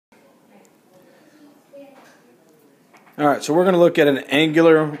Alright, so we're going to look at an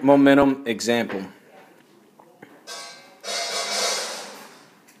angular momentum example.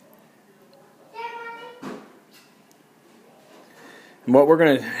 And what we're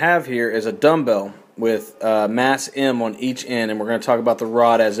going to have here is a dumbbell with mass M on each end, and we're going to talk about the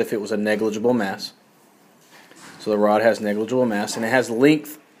rod as if it was a negligible mass. So the rod has negligible mass, and it has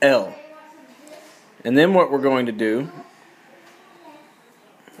length L. And then what we're going to do,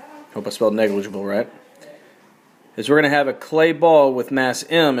 hope I spelled negligible right, is we're going to have a clay ball with mass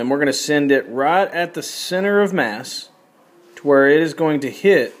M, and we're going to send it right at the center of mass to where it is going to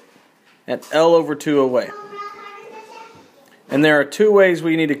hit at L over 2 away. And there are two ways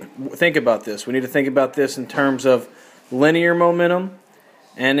we need to think about this. We need to think about this in terms of linear momentum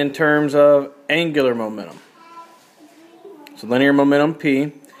and in terms of angular momentum. So linear momentum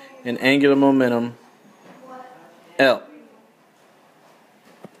P and angular momentum L.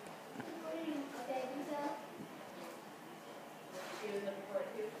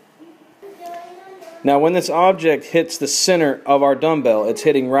 Now when this object hits the center of our dumbbell, it's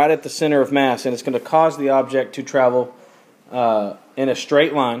hitting right at the center of mass, and it's going to cause the object to travel in a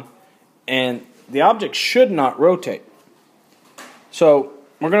straight line, and the object should not rotate. So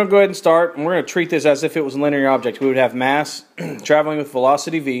we're going to go ahead and start, and we're going to treat this as if it was a linear object. We would have mass traveling with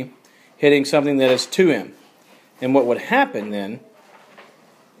velocity v hitting something that is 2m. And what would happen then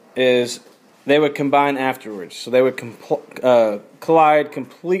is they would combine afterwards. So they would collide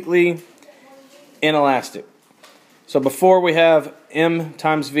completely inelastic. So before we have m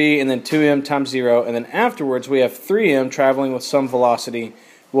times v and then 2m times 0, and then afterwards we have 3m traveling with some velocity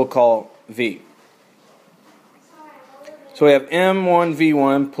we'll call v. So we have m1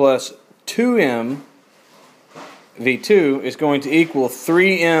 v1 plus 2m v2 is going to equal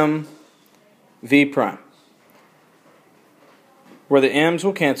 3m v prime, where the m's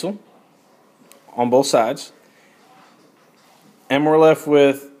will cancel on both sides, and we're left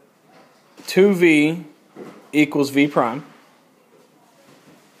with 2v equals v prime.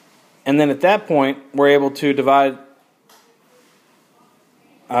 And then at that point we're able to divide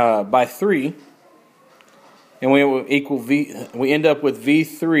by 3, and we will equal v. We end up with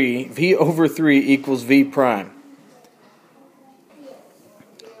v over 3 equals v prime.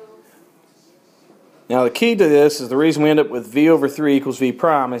 Now the key to this is the reason we end up with v over 3 equals v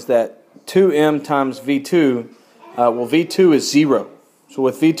prime is that 2m times v2, well, v2 is 0. So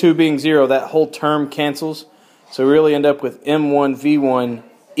with v2 being 0, that whole term cancels. So we really end up with m1 v1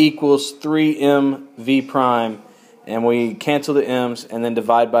 equals 3m v prime, and we cancel the m's and then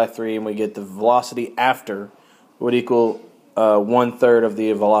divide by 3, and we get the velocity after would equal 1/3 of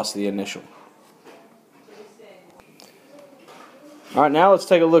the velocity initial. Alright, now let's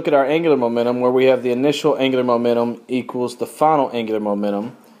take a look at our angular momentum, where we have the initial angular momentum equals the final angular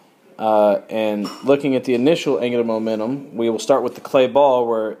momentum. And looking at the initial angular momentum, we will start with the clay ball,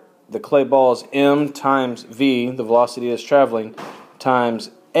 where the clay ball is m times v, the velocity it's traveling, times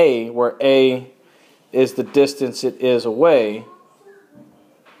a, where a is the distance it is away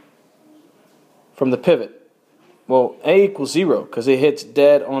from the pivot. Well, a equals 0 because it hits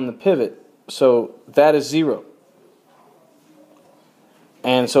dead on the pivot, so that is 0.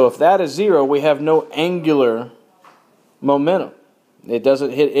 And so if that is 0, we have no angular momentum. It doesn't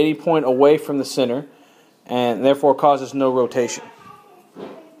hit any point away from the center, and therefore causes no rotation.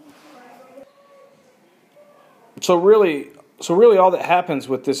 So really all that happens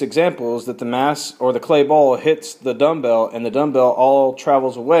with this example is that the mass or the clay ball hits the dumbbell, and the dumbbell all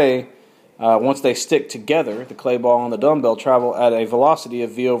travels away. Once they stick together, the clay ball and the dumbbell travel at a velocity of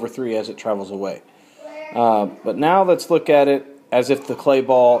v over 3 as it travels away. But now let's look at it as if the clay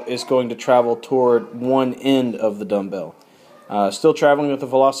ball is going to travel toward one end of the dumbbell. Still traveling with a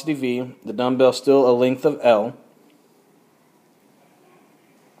velocity v, the dumbbell still a length of L.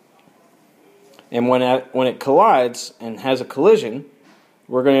 And when it collides and has a collision,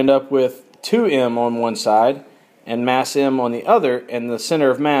 we're going to end up with 2m on one side and mass m on the other, and the center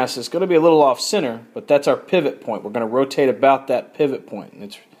of mass is going to be a little off center, but that's our pivot point. We're going to rotate about that pivot point. And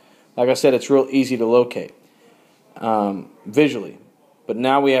it's, like I said, it's real easy to locate visually. But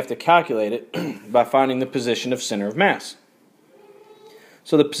now we have to calculate it by finding the position of center of mass.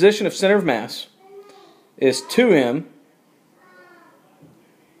 So the position of center of mass is 2m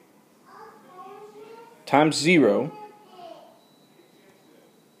times 0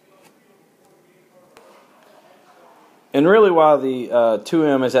 and really while the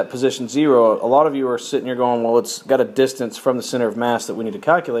 2m is at position 0, a lot of you are sitting here going, well, it's got a distance from the center of mass that we need to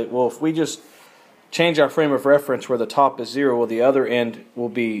calculate. Well, if we just change our frame of reference where the top is 0, well, the other end will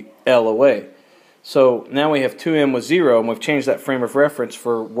be L away. So now we have 2m with 0, and we've changed that frame of reference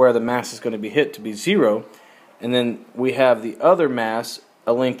for where the mass is going to be hit to be 0. And then we have the other mass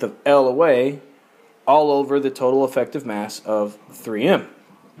a length of L away, all over the total effective mass of 3m.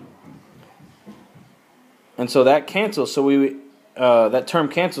 And so that cancels. So that term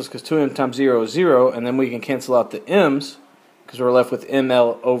cancels because 2m times 0 is 0, and then we can cancel out the m's because we're left with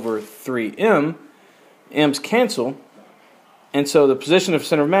ml over 3m. M's cancel, and so the position of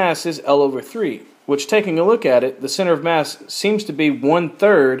center of mass is L over 3, which, taking a look at it, the center of mass seems to be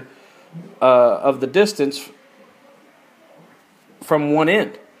 1/3 of the distance from one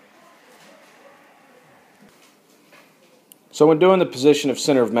end. So when doing the position of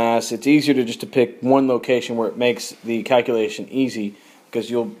center of mass, it's easier to pick one location where it makes the calculation easy, because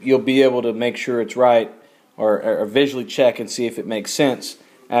you'll be able to make sure it's right, or visually check and see if it makes sense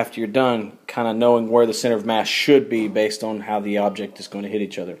after you're done, kind of knowing where the center of mass should be based on how the object is going to hit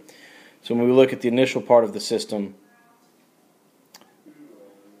each other. So when we look at the initial part of the system,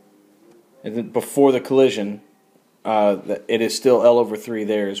 and then before the collision, it is still L over 3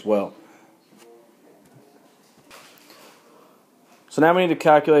 there as well. So now we need to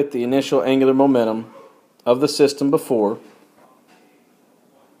calculate the initial angular momentum of the system before,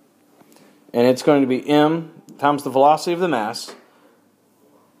 and it's going to be m times the velocity of the mass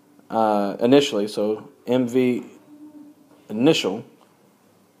initially, so mv initial,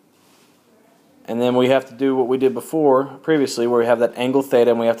 and then we have to do what we did previously, where we have that angle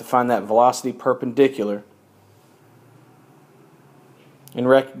theta and we have to find that velocity perpendicular, and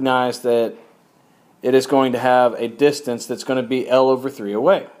recognize that it is going to have a distance that's going to be L over 3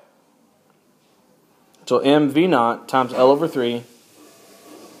 away. So mv naught times L over 3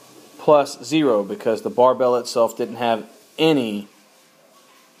 plus 0, because the barbell itself didn't have any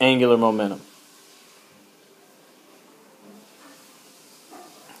angular momentum.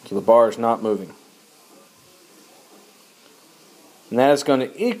 So the bar is not moving. And that is going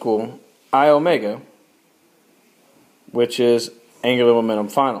to equal I omega, which is angular momentum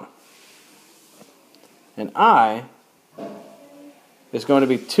final. And I is going to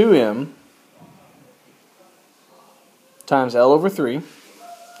be 2m times L over 3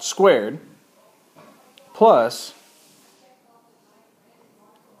 squared plus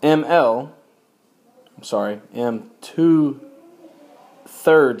m2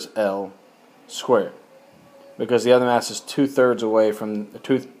 thirds L squared, because the other mass is 2/3 away from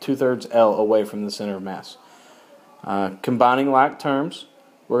 2/3 L away from the center of mass. Combining like terms,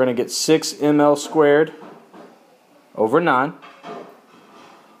 we're going to get 6ml squared over 9,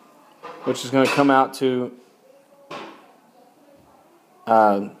 which is going to come out to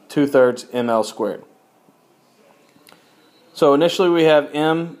 2/3 ml squared. So initially we have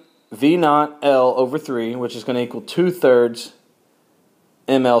m v naught L over 3, which is going to equal 2/3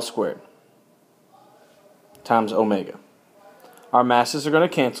 ml squared times omega. Our masses are going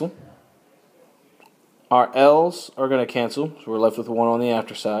to cancel. Our L's are going to cancel, so we're left with 1 on the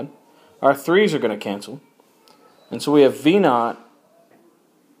after side. Our 3's are going to cancel. And so we have V naught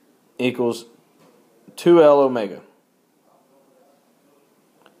equals 2L omega.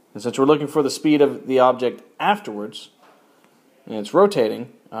 And since we're looking for the speed of the object afterwards, and it's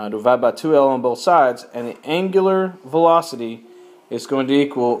rotating, divide by 2L on both sides, and the angular velocity is going to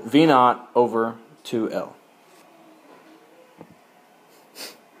equal V naught over 2L.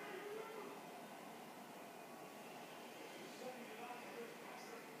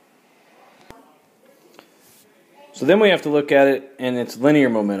 So then we have to look at it in its linear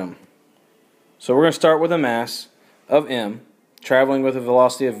momentum. So we're going to start with a mass of m traveling with a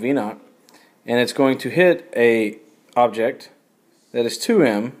velocity of v naught, and it's going to hit a object that is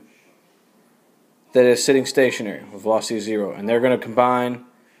 2m that is sitting stationary with velocity 0, and they're going to combine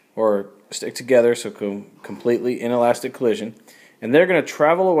or stick together, so completely inelastic collision, and they're going to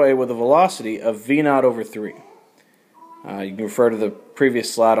travel away with a velocity of v naught over 3. You can refer to the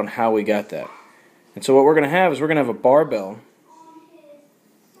previous slide on how we got that. And so what we're going to have is we're going to have a barbell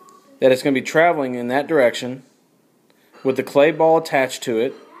that is going to be traveling in that direction with the clay ball attached to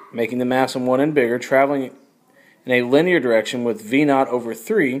it, making the mass on one end bigger, traveling in a linear direction with v naught over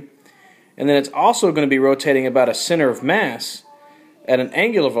 3, and then it's also going to be rotating about a center of mass at an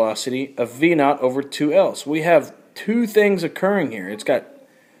angular velocity of v naught over 2L. So we have two things occurring here. It's got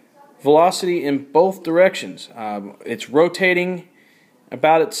velocity in both directions. It's rotating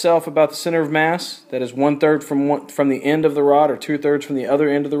about itself, about the center of mass, that is 1/3 from the end of the rod, or 2/3 from the other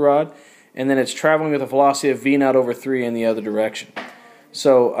end of the rod, and then it's traveling with a velocity of v naught over 3 in the other direction.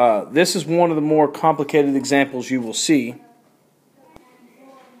 So this is one of the more complicated examples you will see,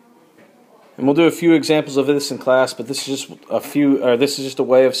 and we'll do a few examples of this in class. But this is just a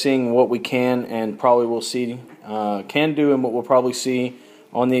way of seeing what we can and probably will see, can do, and what we'll probably see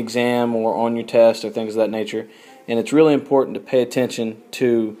on the exam or on your test or things of that nature. And it's really important to pay attention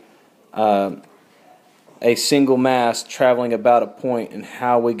to a single mass traveling about a point and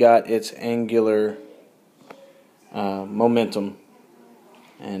how we got its angular momentum.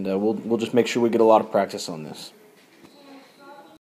 And we'll just make sure we get a lot of practice on this.